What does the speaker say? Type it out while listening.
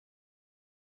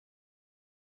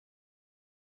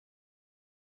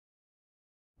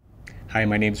Hi,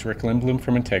 my name is Rick Lindblom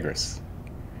from Entegris.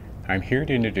 I'm here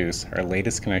to introduce our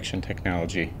latest connection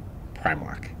technology,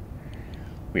 PrimeLock.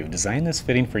 We've designed this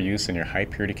fitting for use in your high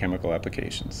purity chemical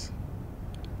applications.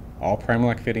 All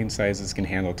PrimeLock fitting sizes can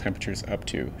handle temperatures up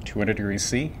to 200 degrees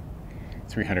C,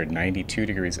 392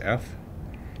 degrees F,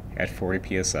 at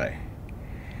 40 psi.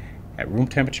 At room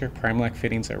temperature, PrimeLock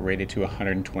fittings are rated to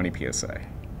 120 psi.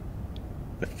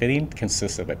 The fitting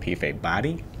consists of a PFA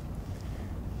body,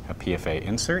 a PFA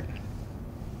insert,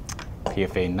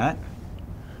 PFA nut,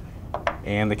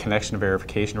 and the connection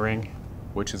verification ring,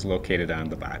 which is located on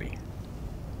the body.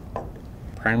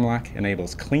 PrimeLock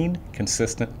enables clean,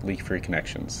 consistent, leak-free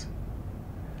connections.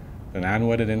 The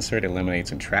non-wetted insert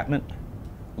eliminates entrapment,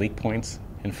 leak points,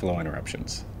 and flow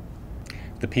interruptions.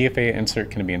 The PFA insert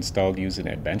can be installed using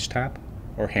a benchtop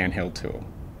or handheld tool.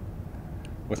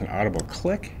 With an audible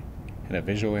click and a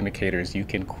visual indicators, you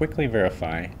can quickly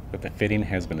verify that the fitting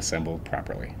has been assembled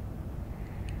properly.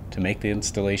 To make the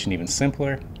installation even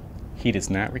simpler, heat is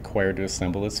not required to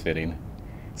assemble this fitting,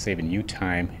 saving you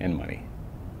time and money.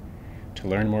 To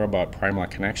learn more about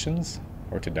PrimeLock connections,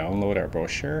 or to download our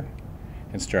brochure,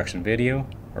 instruction video,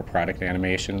 or product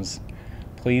animations,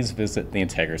 please visit the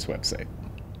Entegris website.